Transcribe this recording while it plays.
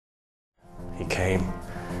He came,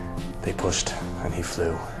 they pushed, and he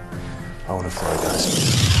flew. I want to fly, guys.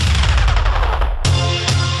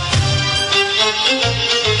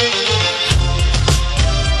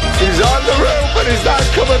 He's on the roof and he's not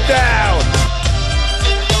coming down!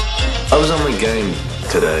 I was on my game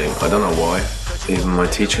today. I don't know why. Even my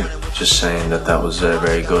teacher just saying that was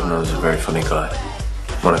very good and I was a very funny guy.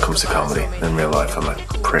 When it comes to comedy, in real life, I'm a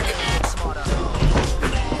prick.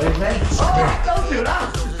 Oh, don't do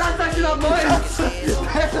that! That's actually not mine! That's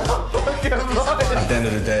not fucking mine! At the end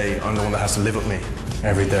of the day, I'm the one that has to live with me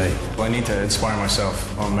every day. I need to inspire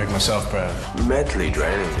myself. I want to make myself proud. Mentally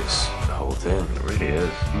draining, this whole thing. It really is.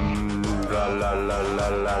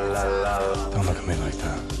 Don't look at me like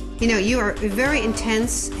that. You know, you are very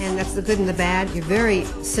intense, and that's the good and the bad. You're very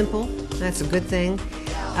simple, that's a good thing.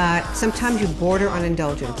 Sometimes you border on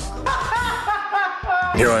indulgence.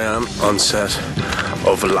 Here I am on set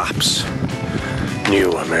of Lapse,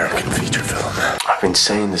 new American feature film. I've been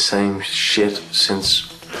saying the same shit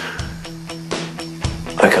since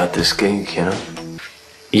I got this gig, you know?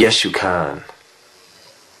 Yes, you can.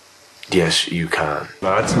 Yes, you can.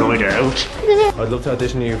 That's night out. I'd love to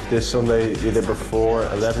audition you this Sunday, either before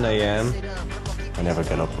 11 a.m. I never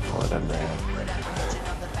get up before 11 a.m.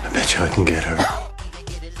 I bet you I can get her.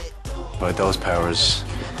 By those powers,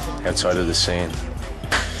 outside of the scene,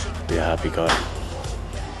 be a happy guy.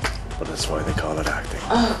 But that's why they call it acting.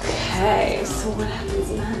 Okay, so what happens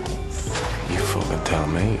next? You fucking tell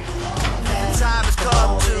me.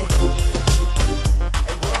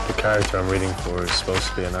 The character I'm reading for is supposed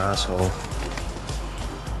to be an asshole.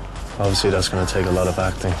 Obviously, that's going to take a lot of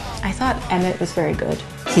acting. I thought Emmett was very good.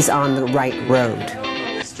 He's on the right road.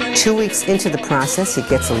 2 weeks into the process, he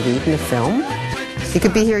gets a lead in the film. He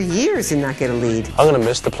could be here years and not get a lead. I'm going to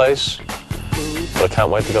miss the place, but I can't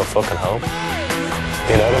wait to go fucking home.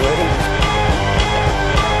 You know what I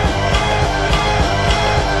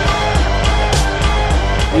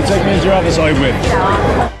mean? You take me into your office, I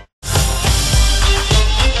win.